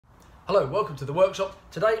Hello, welcome to the workshop.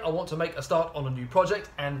 Today I want to make a start on a new project,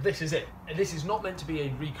 and this is it. This is not meant to be a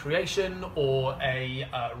recreation or a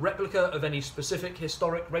replica of any specific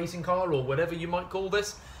historic racing car or whatever you might call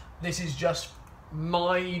this. This is just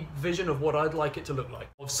my vision of what I'd like it to look like,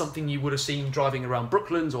 of something you would have seen driving around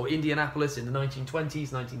Brooklands or Indianapolis in the 1920s,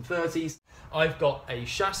 1930s. I've got a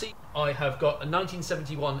chassis, I have got a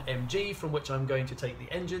 1971 MG from which I'm going to take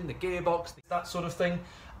the engine, the gearbox, that sort of thing.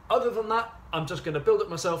 Other than that, I'm just going to build it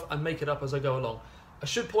myself and make it up as I go along. I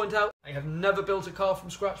should point out, I have never built a car from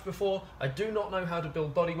scratch before, I do not know how to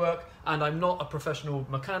build bodywork, and I'm not a professional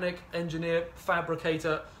mechanic, engineer,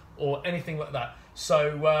 fabricator, or anything like that.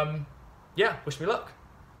 So, yeah, wish me luck.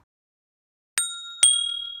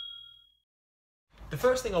 The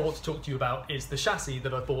first thing I want to talk to you about is the chassis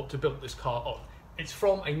that I bought to build this car on. It's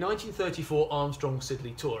from a 1934 Armstrong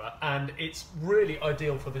Siddeley Tourer, and it's really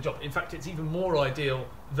ideal for the job. In fact, it's even more ideal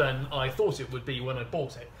than I thought it would be when I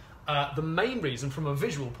bought it. The main reason from a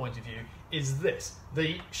visual point of view is this.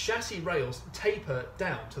 The chassis rails taper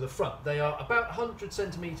down to the front. They are about 100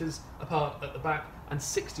 centimetres apart at the back and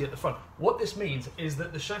 60 at the front. What this means is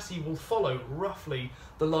that the chassis will follow roughly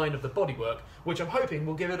the line of the bodywork, which I'm hoping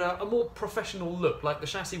will give it a more professional look, like the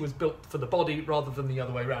chassis was built for the body rather than the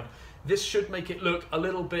other way around. This should make it look a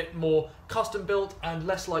little bit more custom built and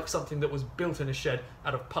less like something that was built in a shed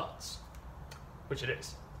out of parts, which it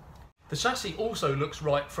is. The chassis also looks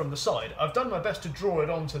right from the side. I've done my best to draw it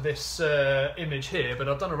onto this image here, but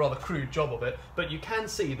I've done a rather crude job of it. But you can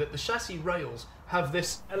see that the chassis rails have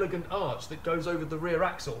this elegant arch that goes over the rear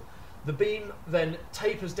axle. The beam then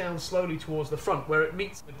tapers down slowly towards the front, where it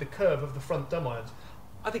meets with the curve of the front drum irons.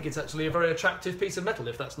 I think it's actually a very attractive piece of metal,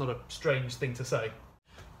 if that's not a strange thing to say.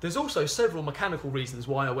 There's also several mechanical reasons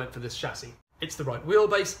why I went for this chassis. It's the right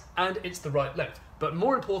wheelbase and it's the right length. But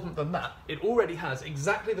more important than that, it already has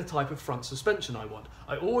exactly the type of front suspension I want.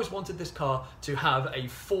 I always wanted this car to have a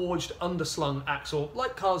forged underslung axle,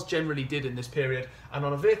 like cars generally did in this period, and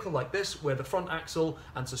on a vehicle like this, where the front axle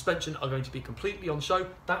and suspension are going to be completely on show,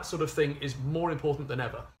 that sort of thing is more important than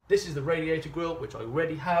ever. This is the radiator grille, which I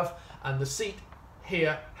already have, and the seat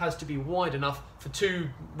here has to be wide enough for two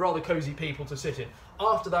rather cosy people to sit in.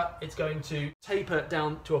 After that, it's going to taper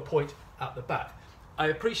down to a point at the back. I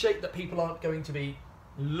appreciate that people aren't going to be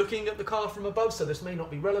looking at the car from above, so this may not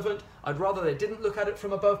be relevant. I'd rather they didn't look at it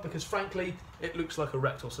from above because, frankly, it looks like a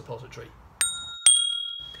rectal suppository.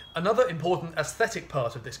 Another important aesthetic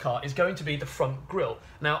part of this car is going to be the front grille.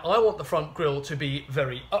 Now, I want the front grille to be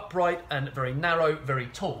very upright and very narrow, very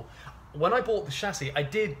tall. When I bought the chassis, I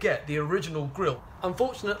did get the original grille.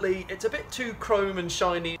 Unfortunately, it's a bit too chrome and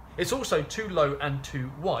shiny. It's also too low and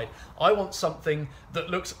too wide. I want something that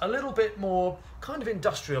looks a little bit more kind of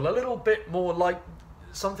industrial, a little bit more like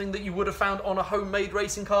something that you would have found on a homemade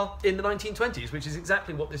racing car in the 1920s, which is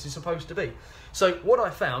exactly what this is supposed to be. So what I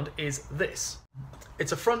found is this.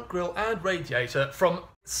 It's a front grille and radiator from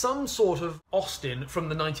some sort of Austin from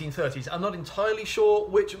the 1930s. I'm not entirely sure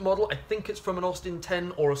which model. I think it's from an Austin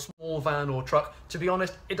 10 or a small van or truck. To be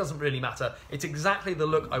honest, it doesn't really matter. It's exactly the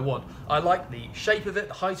look I want. I like the shape of it,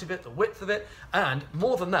 the height of it, the width of it, and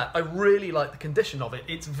more than that, I really like the condition of it.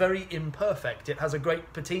 It's very imperfect. It has a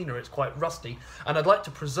great patina, it's quite rusty, and I'd like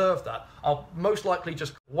to preserve that. I'll most likely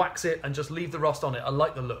just wax it and just leave the rust on it. I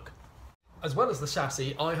like the look. As well as the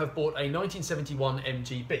chassis, I have bought a 1971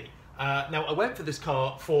 MGB. Now, I went for this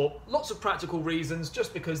car for lots of practical reasons,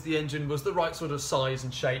 just because the engine was the right sort of size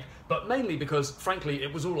and shape, but mainly because, frankly,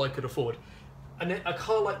 it was all I could afford. And a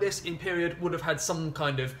car like this in period would have had some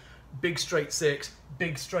kind of big straight 6,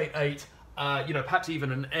 big straight 8, you know, perhaps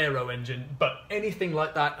even an aero engine, but anything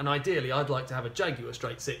like that, and ideally I'd like to have a Jaguar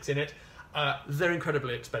straight 6 in it. They're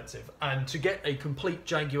incredibly expensive, and to get a complete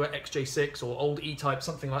Jaguar XJ6 or old E-Type,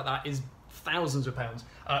 something like that, is thousands of pounds.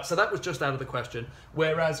 So that was just out of the question.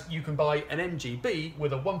 Whereas you can buy an MGB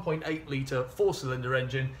with a 1.8 litre 4-cylinder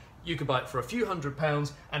engine, you can buy it for a few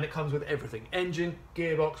 £100 and it comes with everything. Engine,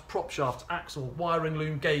 gearbox, prop shafts, axle, wiring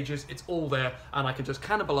loom, gauges, it's all there, and I can just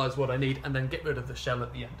cannibalise what I need and then get rid of the shell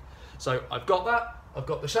at the end. So I've got that, I've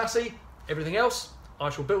got the chassis, everything else I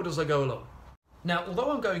shall build as I go along. Now, although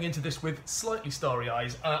I'm going into this with slightly starry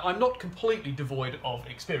eyes, I'm not completely devoid of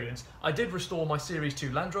experience. I did restore my Series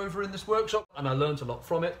 2 Land Rover in this workshop, and I learnt a lot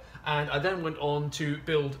from it, and I then went on to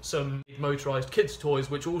build some motorised kids' toys,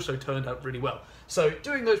 which also turned out really well. So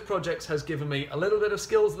doing those projects has given me a little bit of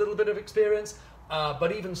skills, a little bit of experience,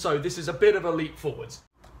 but even so, this is a bit of a leap forwards.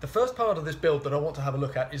 The first part of this build that I want to have a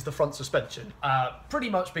look at is the front suspension, pretty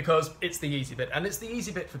much because it's the easy bit, and it's the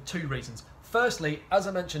easy bit for two reasons. Firstly, as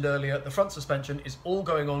I mentioned earlier, the front suspension is all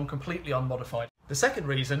going on completely unmodified. The second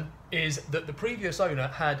reason is that the previous owner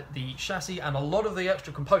had the chassis and a lot of the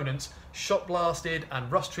extra components shot blasted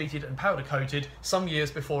and rust treated and powder coated some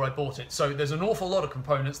years before I bought it. So there's an awful lot of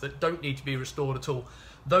components that don't need to be restored at all.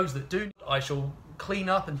 Those that do, I shall clean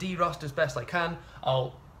up and de-rust as best I can.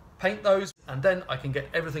 I'll paint those and then I can get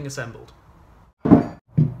everything assembled.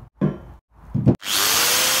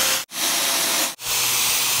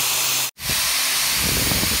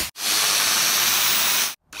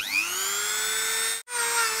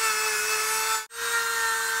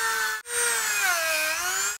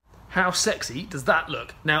 How sexy does that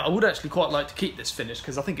look? Now, I would actually quite like to keep this finished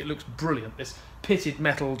because I think it looks brilliant, this pitted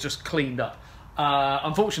metal just cleaned up.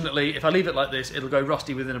 Unfortunately, if I leave it like this, it'll go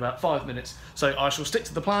rusty within about 5 minutes, so I shall stick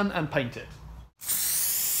to the plan and paint it.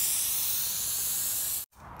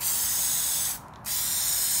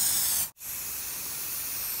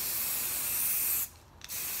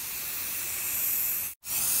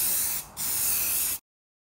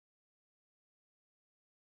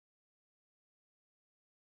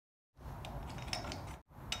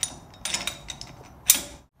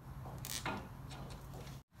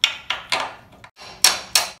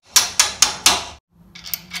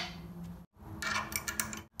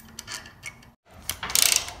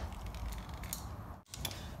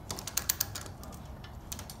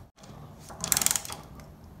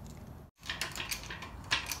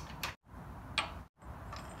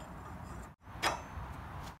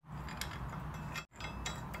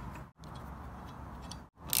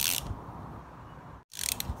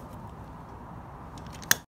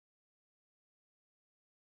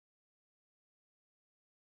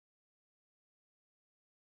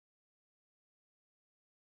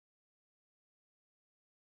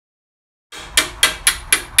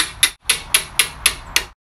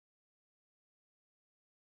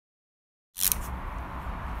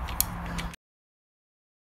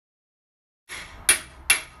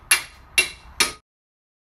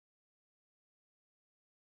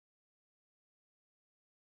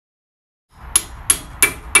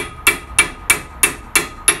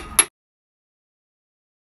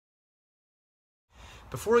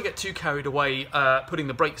 Before I get too carried away putting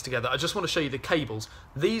the brakes together, I just want to show you the cables.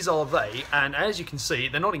 These are they, and as you can see,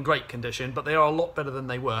 they're not in great condition, but they are a lot better than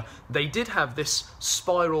they were. They did have this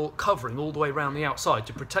spiral covering all the way around the outside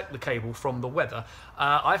to protect the cable from the weather.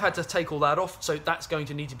 I've had to take all that off, so that's going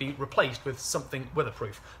to need to be replaced with something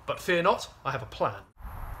weatherproof. But fear not, I have a plan.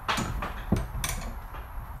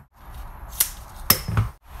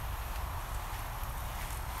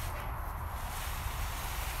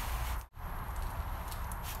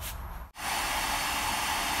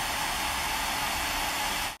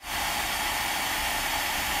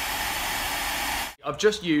 I've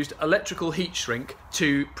just used electrical heat shrink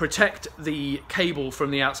to protect the cable from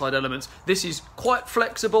the outside elements. This is quite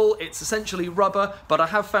flexible, it's essentially rubber, but I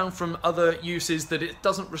have found from other uses that it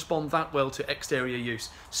doesn't respond that well to exterior use.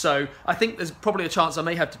 So I think there's probably a chance I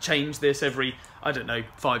may have to change this every, I don't know,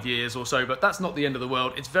 5 years or so, but that's not the end of the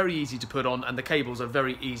world. It's very easy to put on and the cables are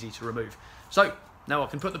very easy to remove. So now I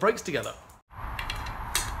can put the brakes together.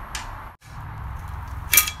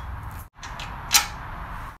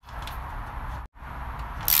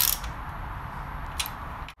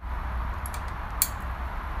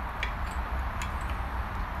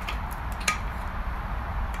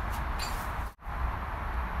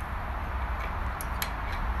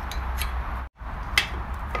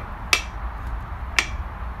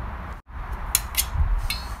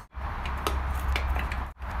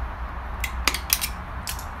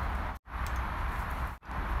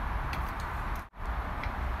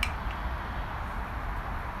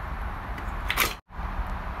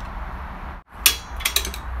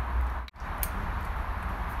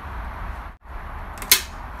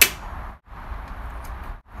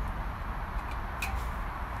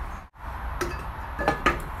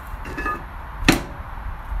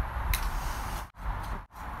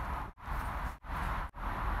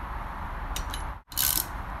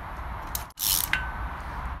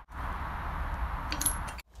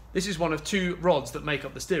 This is one of 2 rods that make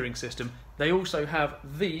up the steering system. They also have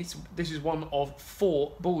these. This is one of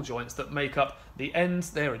 4 ball joints that make up the ends.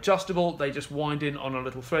 They're adjustable. They just wind in on a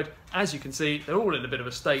little thread. As you can see, they're all in a bit of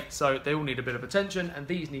a state, so they all need a bit of attention, and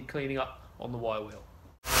these need cleaning up on the wire wheel.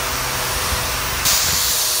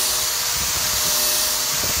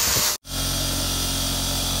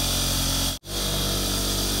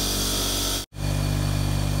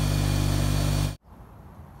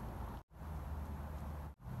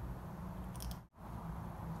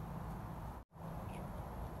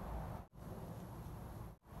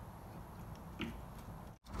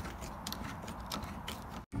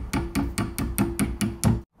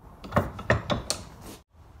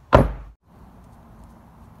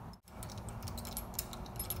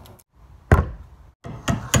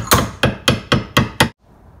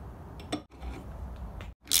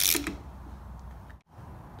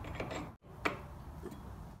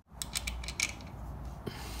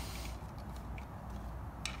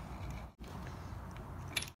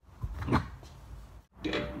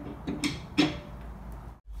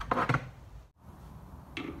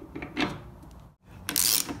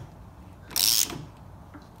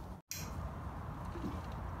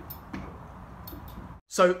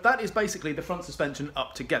 So that is basically the front suspension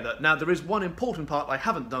up together. Now there is one important part I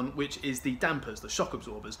haven't done, which is the dampers, the shock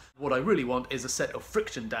absorbers. What I really want is a set of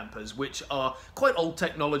friction dampers, which are quite old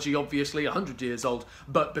technology, obviously, 100 years old,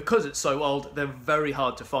 but because it's so old, they're very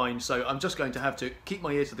hard to find, so I'm just going to have to keep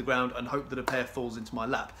my ear to the ground and hope that a pair falls into my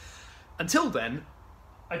lap. Until then,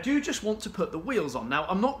 I do just want to put the wheels on. Now,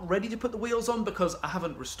 I'm not ready to put the wheels on because I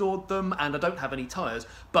haven't restored them and I don't have any tyres,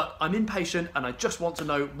 but I'm impatient and I just want to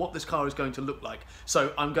know what this car is going to look like.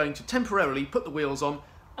 So I'm going to temporarily put the wheels on,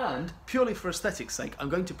 and purely for aesthetics sake, I'm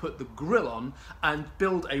going to put the grille on and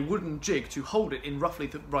build a wooden jig to hold it in roughly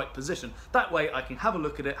the right position. That way I can have a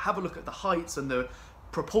look at it, have a look at the heights and the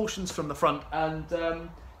proportions from the front, and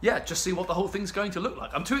yeah, just see what the whole thing's going to look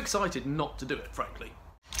like. I'm too excited not to do it, frankly.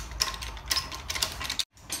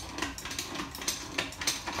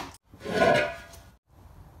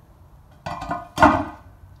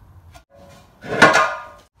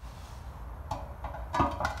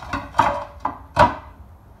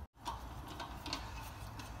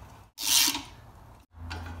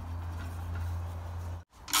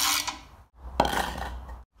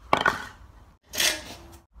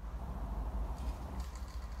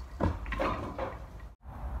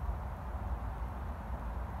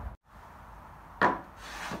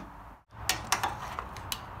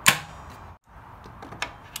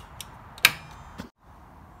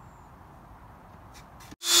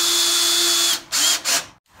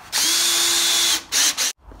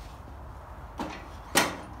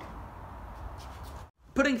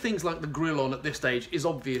 Putting things like the grille on at this stage is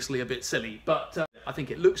obviously a bit silly, but I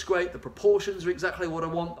think it looks great, the proportions are exactly what I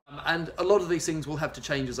want, and a lot of these things will have to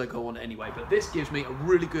change as I go on anyway, but this gives me a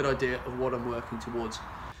really good idea of what I'm working towards.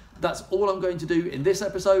 That's all I'm going to do in this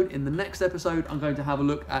episode. In the next episode, I'm going to have a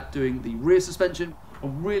look at doing the rear suspension. I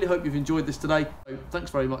really hope you've enjoyed this today. So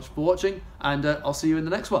thanks very much for watching, and I'll see you in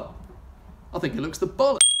the next one. I think it looks the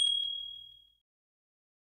bollocks.